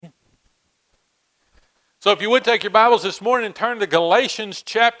So if you would take your Bibles this morning and turn to Galatians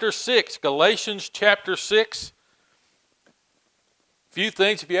chapter 6. Galatians chapter 6. A few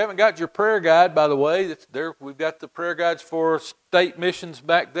things. If you haven't got your prayer guide, by the way, it's there. We've got the prayer guides for state missions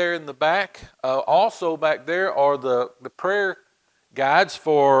back there in the back. Also back there are the prayer guides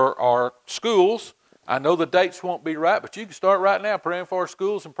for our schools. I know the dates won't be right, but you can start right now praying for our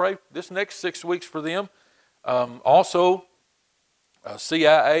schools and pray this next 6 weeks for them. Also,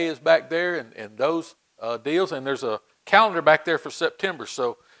 CIA is back there and those deals, and there's a calendar back there for September.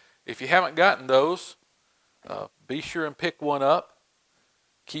 So if you haven't gotten those, be sure and pick one up.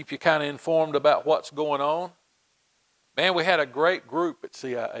 Keep you kind of informed about what's going on. Man, we had a great group at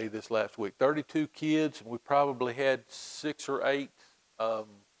CIA this last week. 32 kids, and we probably had 6 or 8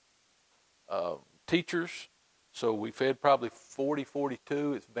 teachers. So we fed probably 40,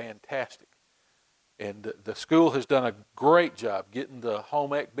 42. It's fantastic. And the school has done a great job getting the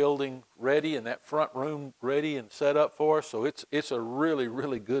home ec building ready and that front room ready and set up for us. So it's a really,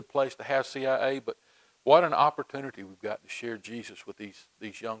 really good place to have CIA. But what an opportunity we've got to share Jesus with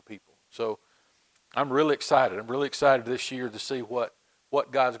these young people. So I'm really excited. I'm really excited this year to see what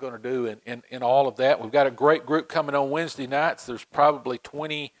God's going to do in all of that. We've got a great group coming on Wednesday nights. There's probably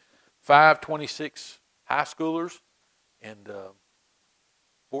 25, 26 high schoolers and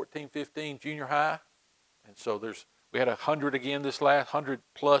 14, 15 junior high. And so we had 100 again 100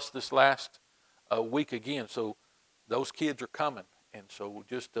 plus this last week again. So those kids are coming, and so we'll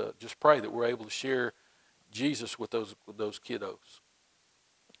just pray that we're able to share Jesus with those kiddos.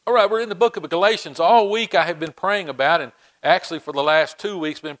 All right, we're in the book of Galatians. All week I have been praying about, and actually for the last 2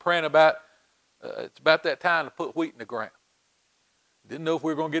 weeks been praying about. It's about that time to put wheat in the ground. Didn't know if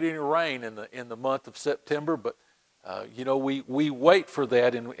we were going to get any rain in the month of September, but we wait for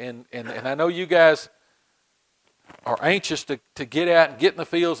that, and I know you guys are anxious to get out and get in the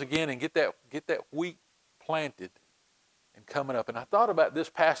fields again and get that wheat planted and coming up. And I thought about this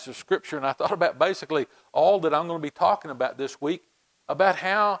passage of Scripture, and I thought about basically all that I'm going to be talking about this week, about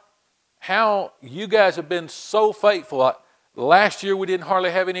how you guys have been so faithful. Last year we didn't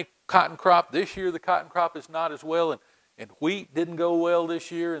hardly have any cotton crop. This year the cotton crop is not as well, and wheat didn't go well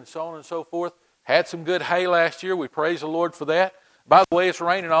this year, and so on and so forth. Had some good hay last year. We praise the Lord for that. By the way, it's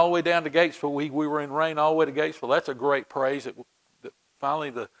raining all the way down to Gatesville. We were in rain all the way to Gatesville. That's a great praise. That finally,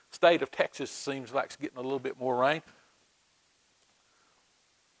 the state of Texas seems like it's getting a little bit more rain.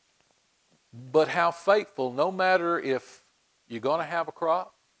 But how faithful, no matter if you're going to have a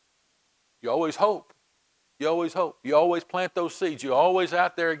crop, you always hope. You always hope. You always plant those seeds. You're always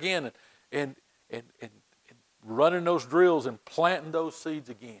out there again and running those drills and planting those seeds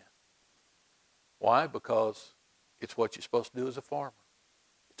again. Why? Because it's what you're supposed to do as a farmer.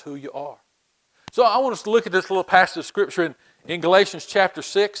 It's who you are. So I want us to look at this little passage of Scripture in Galatians chapter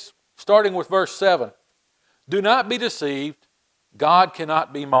 6, starting with verse 7. Do not be deceived. God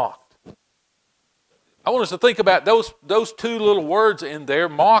cannot be mocked. I want us to think about those two little words in there,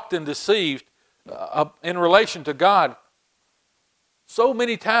 mocked and deceived, in relation to God. So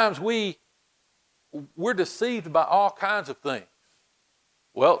many times we're deceived by all kinds of things.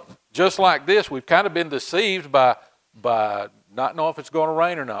 Well, just like this, we've kind of been deceived by not knowing if it's going to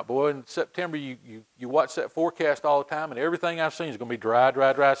rain or not. Boy, in September, you watch that forecast all the time, and everything I've seen is going to be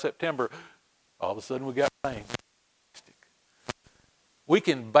dry September. All of a sudden, we got rain. We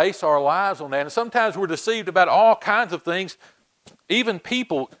can base our lives on that, and sometimes we're deceived about all kinds of things. Even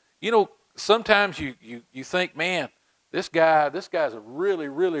people, sometimes you think, man, this guy's a really,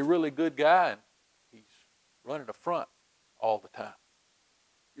 really, really good guy, and he's running the front all the time.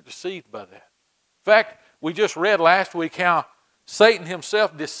 You're deceived by that. In fact, we just read last week how Satan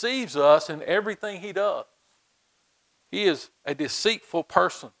himself deceives us in everything he does. He is a deceitful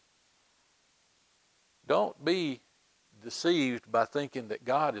person. Don't be deceived by thinking that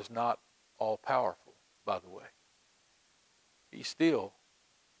God is not all-powerful, by the way. He's still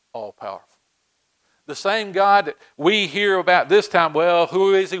all-powerful. The same God that we hear about this time, well,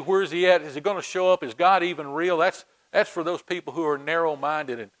 who is he? Where is he at? Is he going to show up? Is God even real? That's for those people who are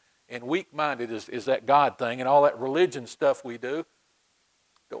narrow-minded and weak-minded is that God thing and all that religion stuff we do.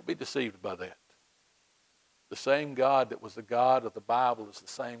 Don't be deceived by that. The same God that was the God of the Bible is the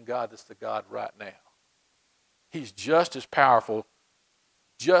same God that's the God right now. He's just as powerful,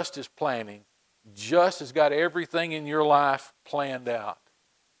 just as planning, just as got everything in your life planned out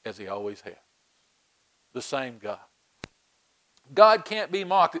as he always has. The same God. God can't be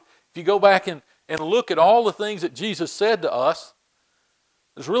mocked. If you go back and look at all the things that Jesus said to us,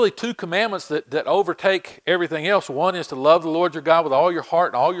 there's really 2 commandments that overtake everything else. One is to love the Lord your God with all your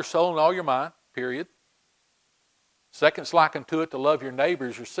heart and all your soul and all your mind, period. Second's like unto it to love your neighbor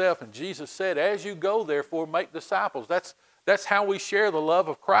as yourself. And Jesus said, as you go, therefore, make disciples. That's how we share the love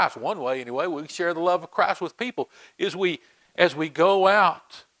of Christ. One way, anyway, we share the love of Christ with people is as we go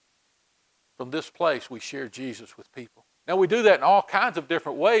out from this place, we share Jesus with people. Now, we do that in all kinds of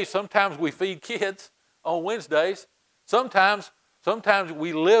different ways. Sometimes we feed kids on Wednesdays. Sometimes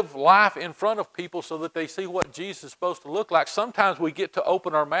we live life in front of people so that they see what Jesus is supposed to look like. Sometimes we get to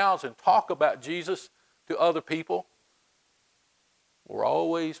open our mouths and talk about Jesus to other people. We're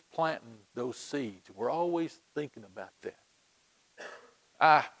always planting those seeds. We're always thinking about that.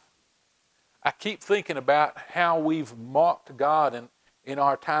 I keep thinking about how we've mocked God in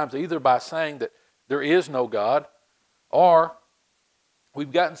our times, either by saying that there is no God, or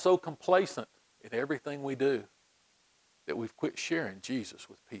we've gotten so complacent in everything we do that we've quit sharing Jesus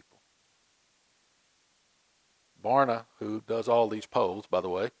with people. Barna, who does all these polls, by the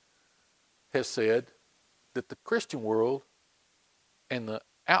way, has said that the Christian world and the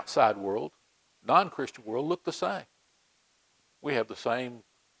outside world, non-Christian world, look the same. We have the same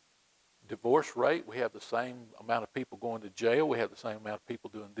divorce rate. We have the same amount of people going to jail. We have the same amount of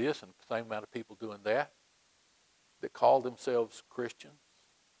people doing this and the same amount of people doing that call themselves Christians.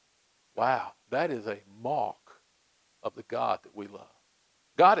 Wow, that is a mock of the God that we love.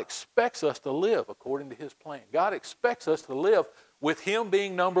 God expects us to live according to His plan. God expects us to live with Him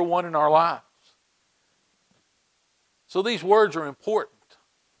being number one in our lives. So these words are important.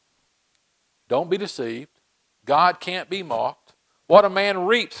 Don't be deceived. God can't be mocked. What a man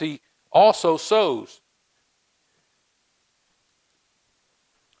reaps, he also sows.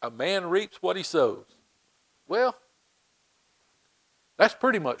 A man reaps what he sows. Well, that's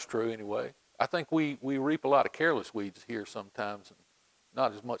pretty much true anyway. I think we reap a lot of careless weeds here sometimes, and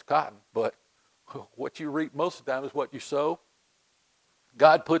not as much cotton, but what you reap most of the time is what you sow.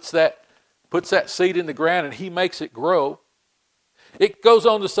 God puts that seed in the ground and He makes it grow. It goes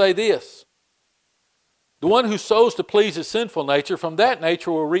on to say this: the one who sows to please his sinful nature, from that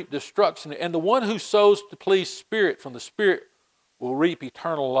nature will reap destruction, and the one who sows to please Spirit, from the Spirit will reap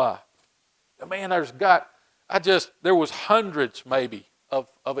eternal life. Man, there was hundreds maybe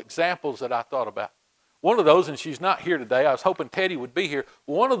of examples that I thought about. One of those, and she's not here today, I was hoping Teddy would be here.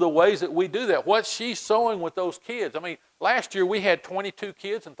 One of the ways that we do that, what she's sowing with those kids. I mean, last year we had 22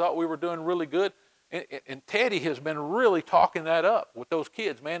 kids and thought we were doing really good. And Teddy has been really talking that up with those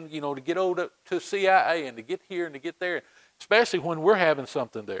kids, man, to get over to CIA and to get here and to get there, especially when we're having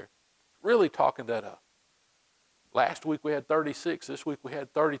something there. Really talking that up. Last week we had 36. This week we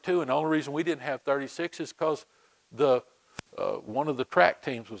had 32. And the only reason we didn't have 36 is because one of the track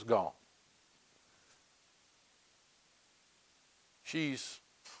teams was gone. She's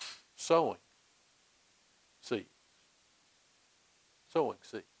sowing seeds. Sowing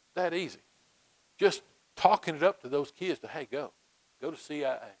seeds. That easy. Just talking it up to those kids to, hey, go to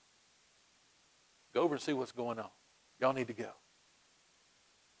CIA. Go over and see what's going on. Y'all need to go.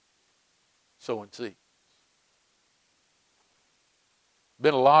 Sowing seeds.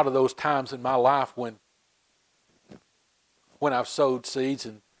 Been a lot of those times in my life when I've sowed seeds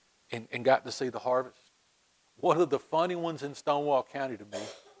and got to see the harvest. One of the funny ones in Stonewall County to me,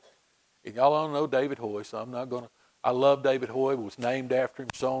 and y'all don't know David Hoy, so I'm not going to. I love David Hoy, was named after him,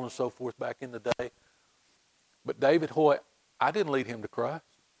 so on and so forth back in the day. But David Hoy, I didn't lead him to Christ.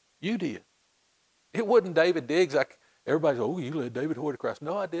 You did. It wasn't David Diggs. Everybody's, you led David Hoy to Christ.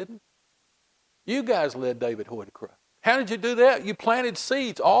 No, I didn't. You guys led David Hoy to Christ. How did you do that? You planted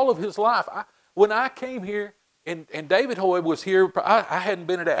seeds all of his life. When I came here, and David Hoy was here, I hadn't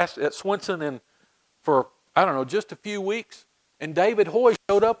been at Swenson for, just a few weeks. And David Hoy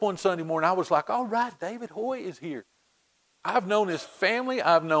showed up one Sunday morning. I was like, all right, David Hoy is here. I've known his family.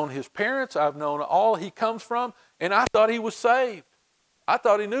 I've known his parents. I've known all he comes from. And I thought he was saved. I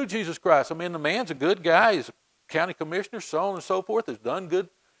thought he knew Jesus Christ. I mean, the man's a good guy. He's a county commissioner, so on and so forth. Has done good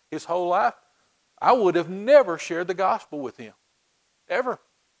his whole life. I would have never shared the gospel with him. Ever.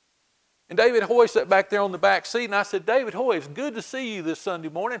 And David Hoy sat back there on the back seat, and I said, David Hoy, it's good to see you this Sunday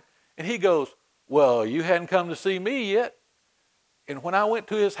morning. And he goes, well, you hadn't come to see me yet. And when I went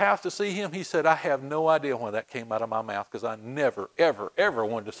to his house to see him, he said, I have no idea why that came out of my mouth, because I never, ever, ever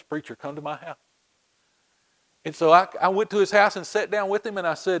wanted this preacher come to my house. And so I went to his house and sat down with him, and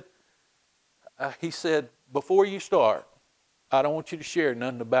I said, he said, before you start, I don't want you to share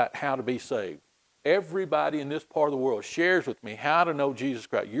nothing about how to be saved. Everybody in this part of the world shares with me how to know Jesus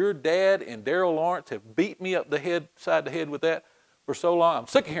Christ. Your dad and Daryl Lawrence have beat me up side the head with that for so long. I'm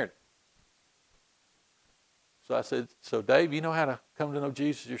sick of hearing it. So I said, so Dave, you know how to come to know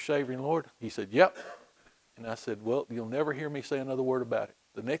Jesus, your Savior and Lord? He said, yep. And I said, well, you'll never hear me say another word about it.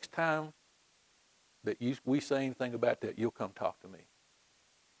 The next time we say anything about that, you'll come talk to me.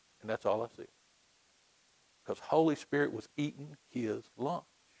 And that's all I see. Because Holy Spirit was eating his lunch.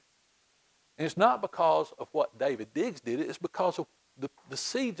 And it's not because of what David Diggs did. It's because of the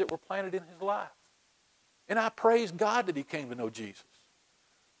seeds that were planted in his life. And I praise God that he came to know Jesus.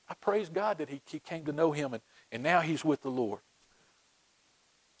 I praise God that he came to know him, and now he's with the Lord.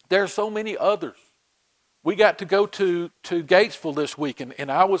 There are so many others. We got to go to Gatesville this week,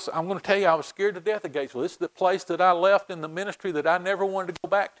 and I'm going to tell you, I was scared to death of Gatesville. This is the place that I left in the ministry that I never wanted to go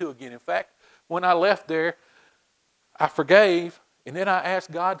back to again. In fact, when I left there, I forgave, and then I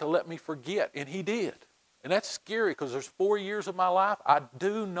asked God to let me forget, and he did. And that's scary because there's 4 years of my life I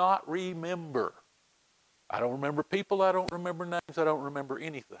do not remember. I don't remember people. I don't remember names. I don't remember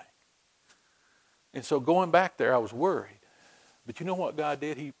anything. And so going back there, I was worried. But you know what God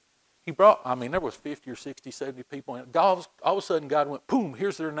did? He brought, there was 50 or 60, 70 people. And all of a sudden, God went, boom,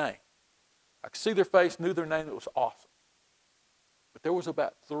 here's their name. I could see their face, knew their name. It was awesome. But there was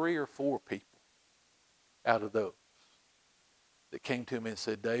about 3 or 4 people out of those that came to me and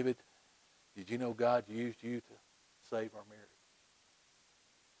said, David, did you know God used you to save our marriage?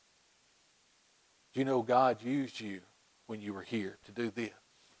 Do you know God used you when you were here to do this?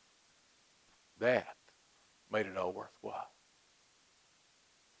 That made it all worthwhile.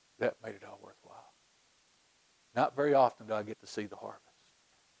 That made it all worthwhile. Not very often do I get to see the harvest.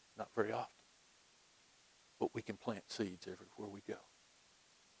 Not very often. But we can plant seeds everywhere we go.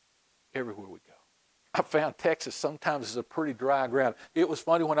 Everywhere we go. I found Texas sometimes is a pretty dry ground. It was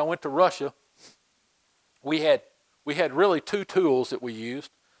funny when I went to Russia, we had really 2 tools that we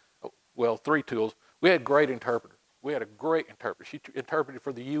used. Well, 3 tools. We had great interpreters. We had a great interpreter. She interpreted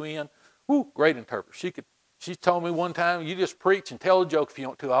for the UN. Woo, great interpreter. She told me one time, you just preach and tell a joke if you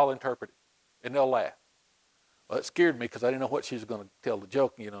want to, I'll interpret it. And they'll laugh. Well, it scared me because I didn't know what she was going to tell the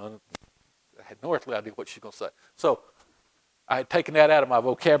joke, I had no earthly idea what she was going to say. So I had taken that out of my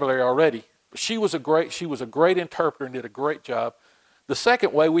vocabulary already. But she was a great interpreter and did a great job. The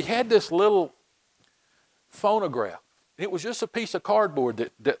second way, we had this little phonograph. It was just a piece of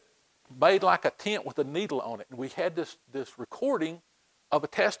cardboard that made like a tent with a needle on it. And we had this recording of a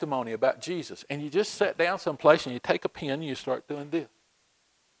testimony about Jesus. And you just sat down someplace and you take a pen and you start doing this.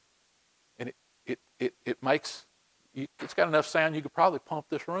 And it makes, it's got enough sound you could probably pump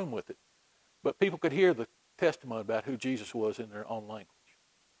this room with it. But people could hear the testimony about who Jesus was in their own language.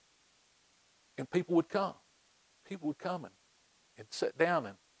 And people would come. People would come and sit down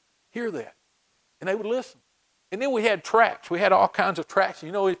and hear that. And they would listen. And then we had tracts. We had all kinds of tracts.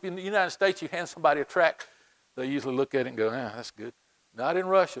 If in the United States you hand somebody a tract, they usually look at it and go, that's good. Not in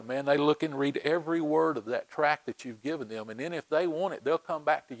Russia, man. They look and read every word of that tract that you've given them. And then if they want it, they'll come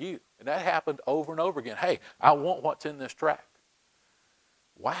back to you. And that happened over and over again. Hey, I want what's in this tract.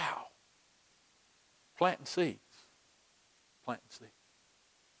 Wow. Planting seeds. Planting seeds.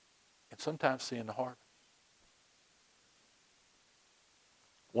 And sometimes seeing the harvest.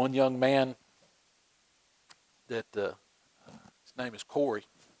 One young man that his name is Corey,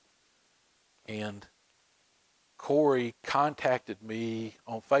 and Corey contacted me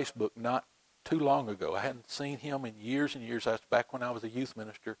on Facebook not too long ago. I hadn't seen him in years and years. That's back when I was a youth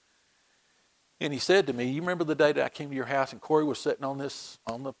minister. And he said to me, you remember the day that I came to your house and Corey was sitting on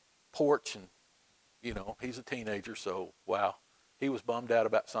the porch, and he's a teenager, so wow, he was bummed out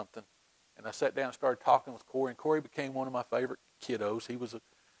about something. And I sat down and started talking with Corey, and Corey became one of my favorite kiddos. He was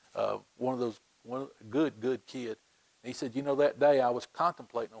one good kid. And he said, that day I was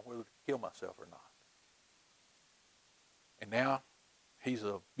contemplating on whether to kill myself or not. And now he's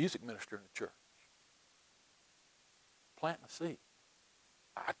a music minister in the church. Planting a seed.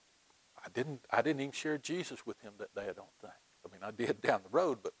 I didn't even share Jesus with him that day, I don't think. I did down the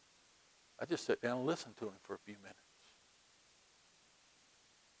road, but I just sat down and listened to him for a few minutes.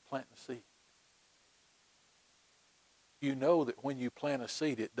 Planting a seed. You know that when you plant a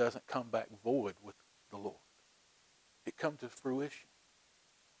seed, it doesn't come back void with the Lord. It comes to fruition.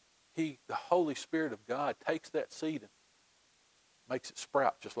 The Holy Spirit of God takes that seed and makes it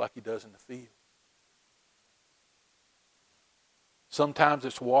sprout just like he does in the field. Sometimes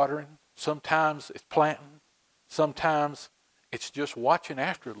it's watering. Sometimes it's planting. Sometimes it's just watching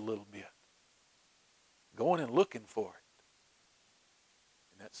after it a little bit. Going and looking for it.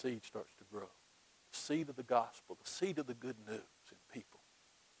 And that seed starts to grow. The seed of the gospel, the seed of the good news in people.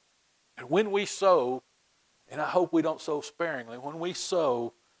 And when we sow, and I hope we don't sow sparingly, when we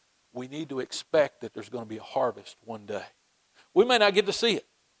sow, we need to expect that there's going to be a harvest one day. We may not get to see it.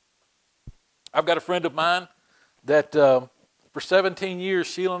 I've got a friend of mine that for 17 years,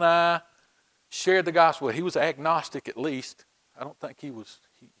 Sheila and I shared the gospel. He was agnostic at least. I don't think he was,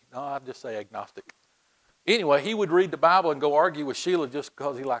 I'll just say agnostic. Anyway, he would read the Bible and go argue with Sheila just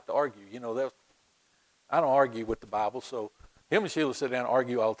because he liked to argue. I don't argue with the Bible, so him and Sheila sit down and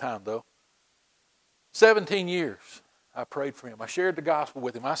argue all the time, though. 17 years I prayed for him. I shared the gospel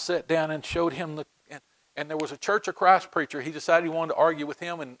with him. I sat down and showed him and there was a Church of Christ preacher. He decided he wanted to argue with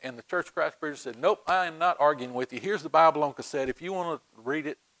him, and the Church of Christ preacher said, nope, I am not arguing with you. Here's the Bible on cassette. If you want to read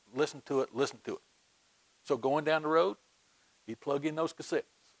it, listen to it. So going down the road, he'd plug in those cassettes.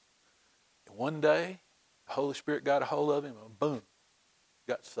 And one day, the Holy Spirit got a hold of him, and boom,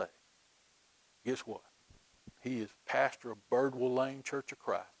 got saved. Guess what? He is pastor of Birdwell Lane Church of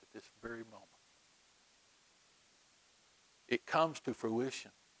Christ at this very moment. It comes to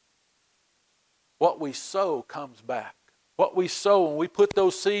fruition. What we sow comes back. What we sow, when we put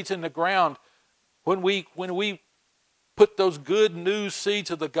those seeds in the ground, when we put those good news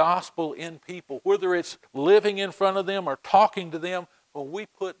seeds of the gospel in people, whether it's living in front of them or talking to them, when we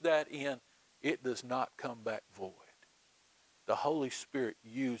put that in, it does not come back void. The Holy Spirit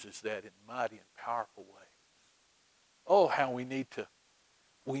uses that in mighty and powerful ways. Oh, how we need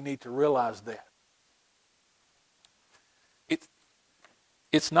to realize that.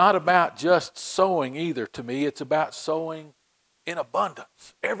 It's not about just sowing either to me. It's about sowing in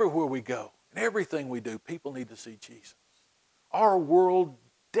abundance. Everywhere we go and everything we do, people need to see Jesus. Our world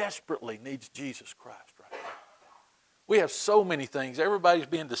desperately needs Jesus Christ right now. We have so many things. Everybody's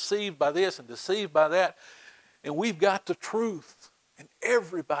being deceived by this and deceived by that. And we've got the truth. And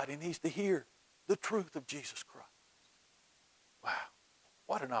everybody needs to hear the truth of Jesus Christ. Wow.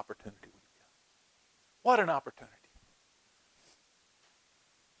 What an opportunity we've got. What an opportunity.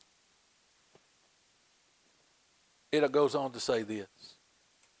 It goes on to say this.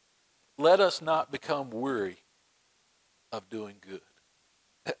 Let us not become weary of doing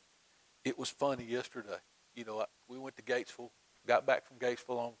good. It was funny yesterday. We went to Gatesville, got back from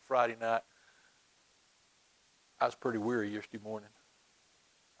Gatesville on Friday night. I was pretty weary yesterday morning.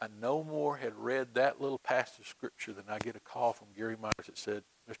 I no more had read that little passage of Scripture than I get a call from Gary Myers that said,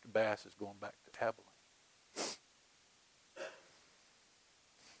 Mr. Bass is going back to Abilene.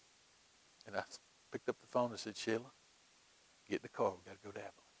 And I picked up the phone and said, Sheila, get in the car. We've got to go to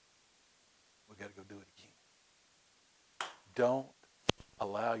Abilene. We've got to go do it again. Don't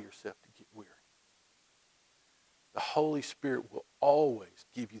allow yourself to get weary. The Holy Spirit will always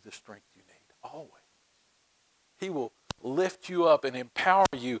give you the strength you need. Always. He will lift you up and empower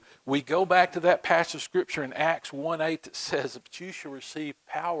you. We go back to that passage of Scripture in Acts 1:8 that says, but you shall receive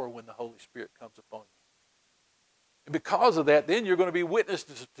power when the Holy Spirit comes upon you. And because of that, then you're going to be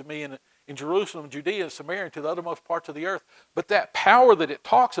witnesses to me in Jerusalem, Judea, and Samaria, and to the uttermost parts of the earth. But that power that it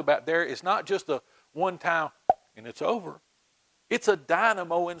talks about there is not just a one time and it's over. It's a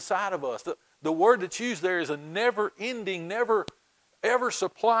dynamo inside of us. The word that's used there is a never-ending, never-ever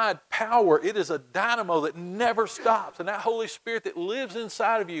supplied power. It is a dynamo that never stops. And that Holy Spirit that lives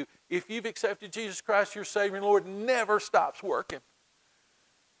inside of you, if you've accepted Jesus Christ, your Savior and Lord, never stops working.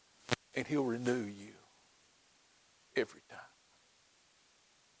 And He'll renew you every time.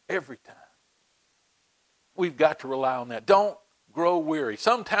 Every time. We've got to rely on that. Don't grow weary.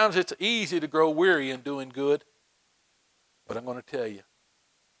 Sometimes it's easy to grow weary in doing good. But I'm going to tell you,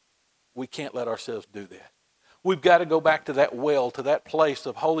 we can't let ourselves do that. We've got to go back to that well, to that place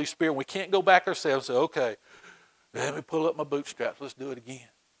of Holy Spirit. We can't go back ourselves and say, okay, let me pull up my bootstraps. Let's do it again.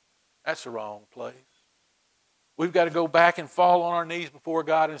 That's the wrong place. We've got to go back and fall on our knees before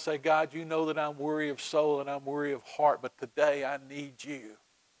God and say, God, you know that I'm weary of soul and I'm weary of heart, but today I need you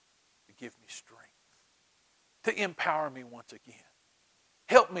to give me strength, to empower me once again.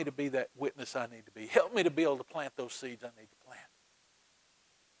 Help me to be that witness I need to be. Help me to be able to plant those seeds I need to plant.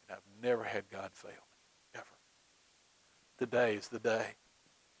 And I've never had God fail me, ever. Today is the day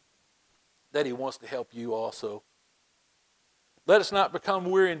that He wants to help you also. Let us not become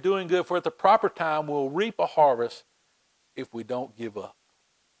weary in doing good, for at the proper time we'll reap a harvest if we don't give up.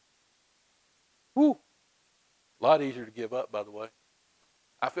 Whew. A lot easier to give up, by the way.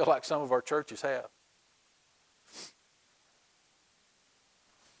 I feel like some of our churches have.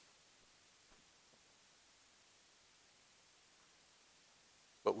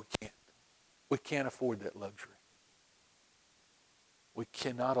 But we can't. We can't afford that luxury. We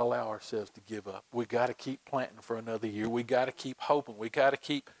cannot allow ourselves to give up. We got to keep planting for another year. We got to keep hoping. We got to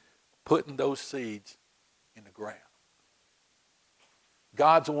keep putting those seeds in the ground.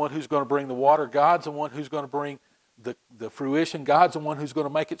 God's the one who's going to bring the water. God's the one who's going to bring the fruition. God's the one who's going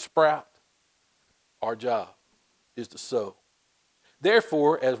to make it sprout. Our job is to sow.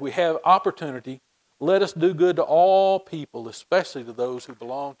 Therefore, as we have opportunity, let us do good to all people, especially to those who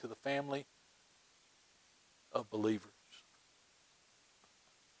belong to the family of believers.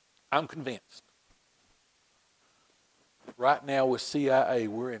 I'm convinced right now with CIA,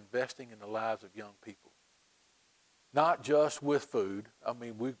 we're investing in the lives of young people. Not just with food. I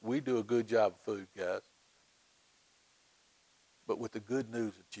mean, we do a good job of food, guys. But with the good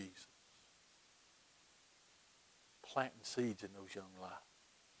news of Jesus. Planting seeds in those young lives.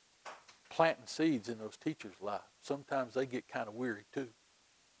 Planting seeds in those teachers' lives. Sometimes they get kind of weary too.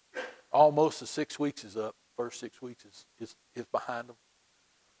 Almost the 6 weeks is up. First 6 weeks is behind them.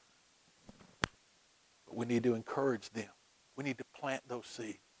 But we need to encourage them. We need to plant those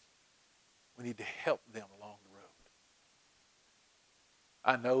seeds. We need to help them along the road.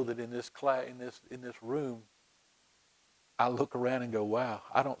 I know that in this class, in this room, I look around and go, wow,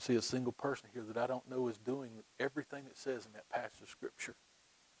 I don't see a single person here that I don't know is doing everything that says in that passage of Scripture.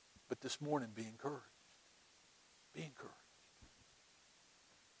 But this morning, be encouraged. Be encouraged.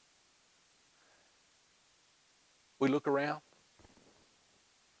 We look around,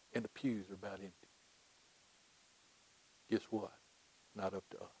 and the pews are about empty. Guess what? Not up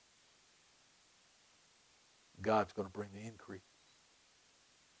to us. God's going to bring the increase.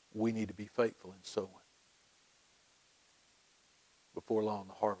 We need to be faithful in sowing. Before long,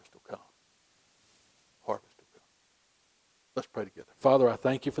 the harvest will come. Harvest will come. Let's pray together. Father, I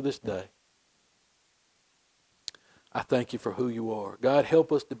thank you for this day. I thank you for who you are. God,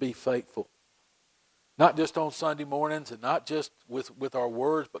 help us to be faithful. Not just on Sunday mornings and not just with our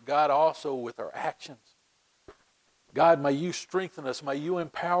words, but God, also with our actions. God, may you strengthen us. May you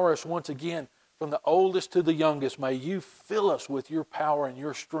empower us once again from the oldest to the youngest. May you fill us with your power and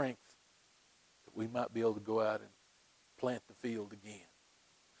your strength that we might be able to go out and plant the field again.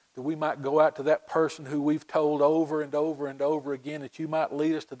 That we might go out to that person who we've told over and over and over again, that you might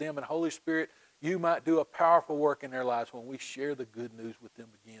lead us to them. And Holy Spirit, you might do a powerful work in their lives when we share the good news with them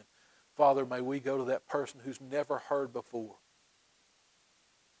again. Father, may we go to that person who's never heard before.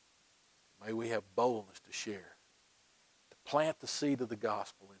 May we have boldness to share, to plant the seed of the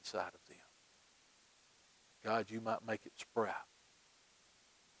gospel inside of them. God, you might make it sprout,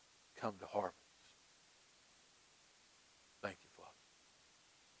 come to harvest. Thank you, Father.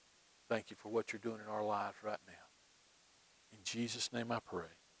 Thank you for what you're doing in our lives right now. In Jesus' name I pray.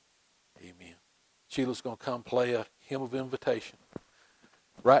 Amen. Sheila's going to come play a hymn of invitation.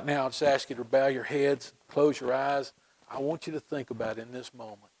 Right now, I'll just ask you to bow your heads, close your eyes. I want you to think about in this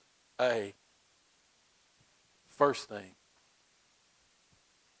moment, first thing,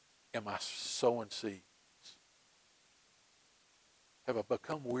 am I sowing seeds? Have I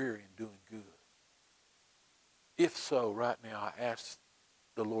become weary in doing good? If so, right now, I ask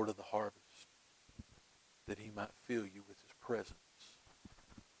the Lord of the harvest that he might fill you with his presence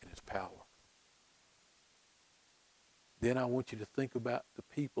and his power. Then I want you to think about the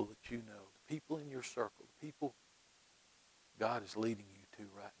people that you know, the people in your circle, the people God is leading you to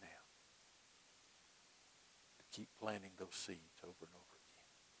right now, to keep planting those seeds over and over again.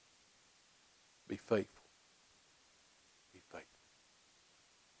 Be faithful. Be faithful.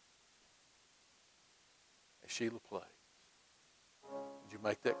 As Sheila plays, would you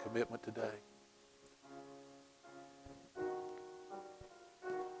make that commitment today?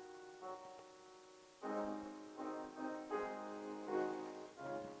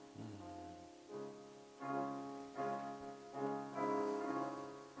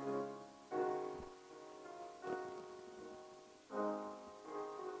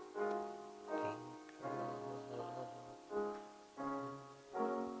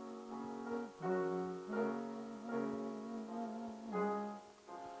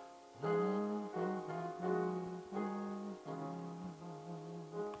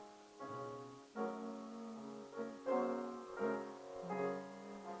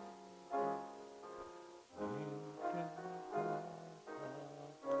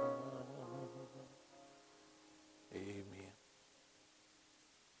 Amen.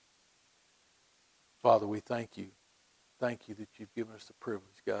 Father, we thank you. Thank you that you've given us the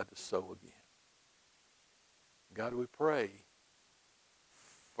privilege, God, to sow again. God, we pray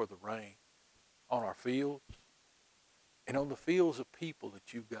for the rain on our fields and on the fields of people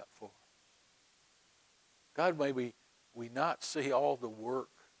that you've got for us. God, may we not see all the work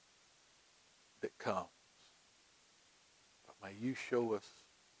that comes, but may you show us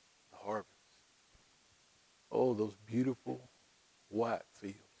the harvest. Oh, those beautiful white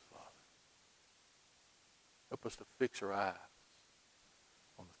fields, Father. Help us to fix our eyes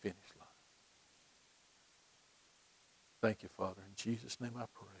on the finish line. Thank you, Father. In Jesus' name I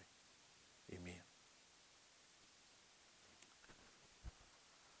pray. Amen.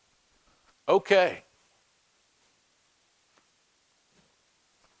 Okay.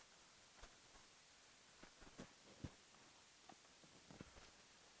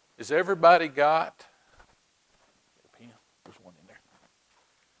 Has everybody got a pen?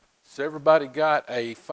 So everybody got a